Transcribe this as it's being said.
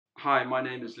Hi, my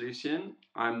name is Lucian.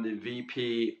 I'm the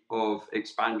VP of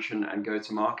Expansion and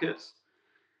Go-to-Market.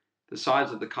 The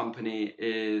size of the company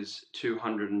is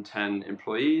 210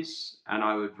 employees, and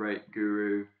I would rate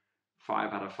Guru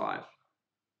 5 out of 5.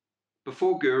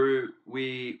 Before Guru,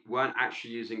 we weren't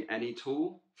actually using any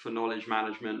tool for knowledge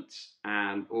management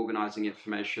and organizing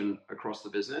information across the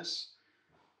business.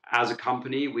 As a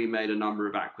company, we made a number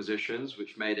of acquisitions,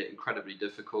 which made it incredibly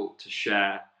difficult to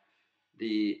share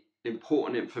the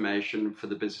important information for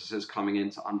the businesses coming in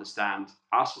to understand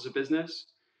us as a business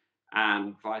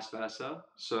and vice versa.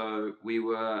 So we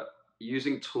were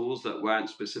using tools that weren't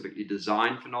specifically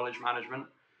designed for knowledge management,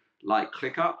 like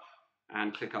ClickUp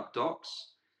and ClickUp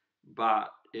Docs,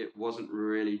 but it wasn't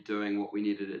really doing what we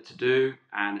needed it to do,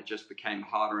 and it just became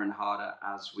harder and harder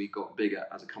as we got bigger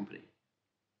as a company.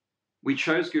 We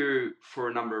chose Guru for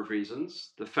a number of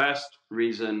reasons. The first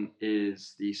reason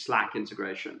is the Slack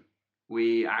integration.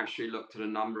 We actually looked at a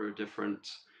number of different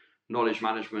knowledge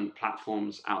management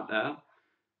platforms out there,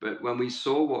 but when we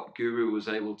saw what Guru was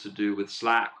able to do with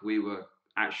Slack, we were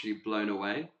actually blown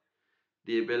away.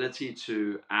 The ability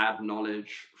to add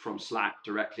knowledge from Slack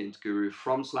directly into Guru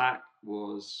from Slack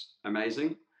was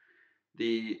amazing.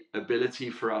 The ability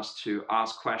for us to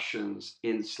ask questions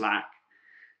in Slack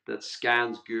that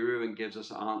scans Guru and gives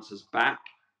us answers back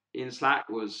in Slack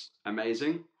was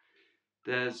amazing.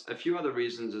 There's a few other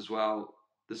reasons as well.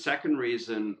 The second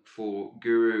reason for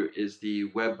Guru is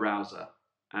the web browser.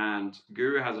 And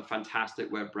Guru has a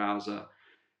fantastic web browser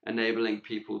enabling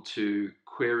people to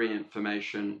query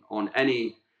information on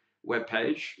any web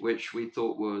page, which we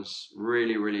thought was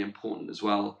really, really important as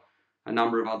well. A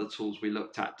number of other tools we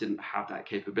looked at didn't have that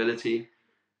capability.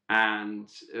 And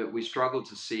we struggled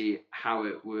to see how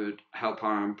it would help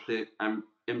our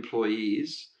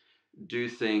employees do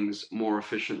things more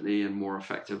efficiently and more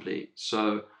effectively.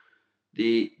 So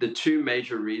the two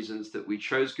major reasons that we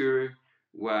chose Guru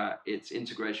were its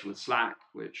integration with Slack,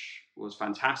 which was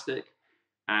fantastic,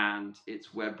 and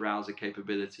its web browser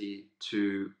capability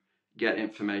to get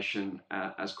information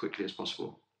as quickly as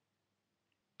possible.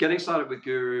 Getting started with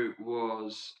Guru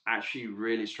was actually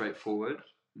really straightforward.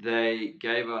 They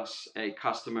gave us a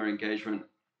customer engagement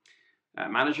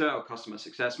manager or customer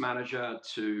success manager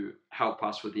to help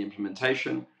us with the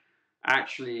implementation.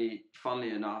 Actually,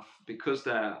 funnily enough, because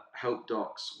their help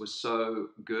docs were so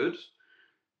good,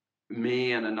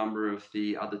 me and a number of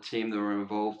the other team that were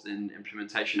involved in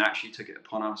implementation actually took it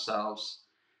upon ourselves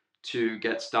to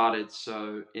get started.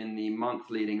 So in the month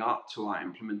leading up to our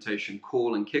implementation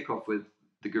call and kickoff with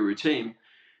the Guru team,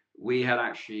 we had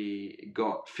actually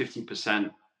got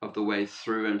 50% of the way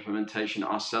through implementation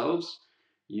ourselves,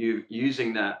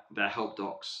 using their help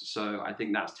docs. So I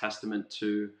think that's testament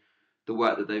to the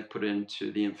work that they've put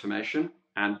into the information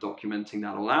and documenting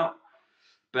that all out.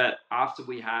 But after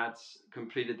we had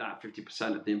completed that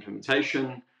 50% of the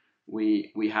implementation,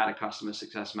 we had a customer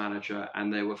success manager,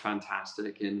 and they were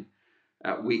fantastic in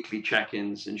weekly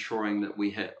check-ins, ensuring that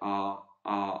we hit our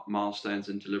milestones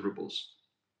and deliverables.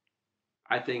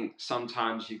 I think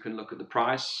sometimes you can look at the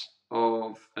price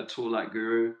of a tool like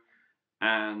Guru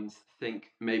and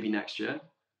think maybe next year,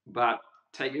 but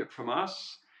take it from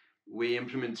us, we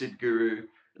implemented Guru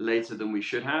later than we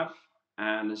should have.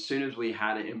 And as soon as we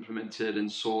had it implemented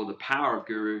and saw the power of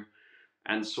Guru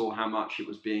and saw how much it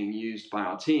was being used by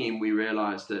our team, we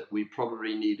realized that we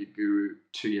probably needed Guru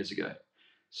 2 years ago.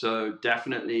 So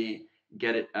definitely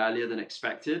get it earlier than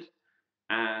expected,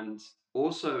 and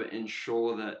also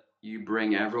ensure that you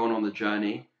bring everyone on the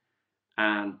journey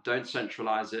and don't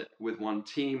centralize it with one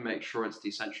team. Make sure it's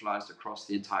decentralized across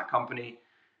the entire company,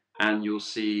 and you'll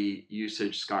see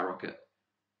usage skyrocket.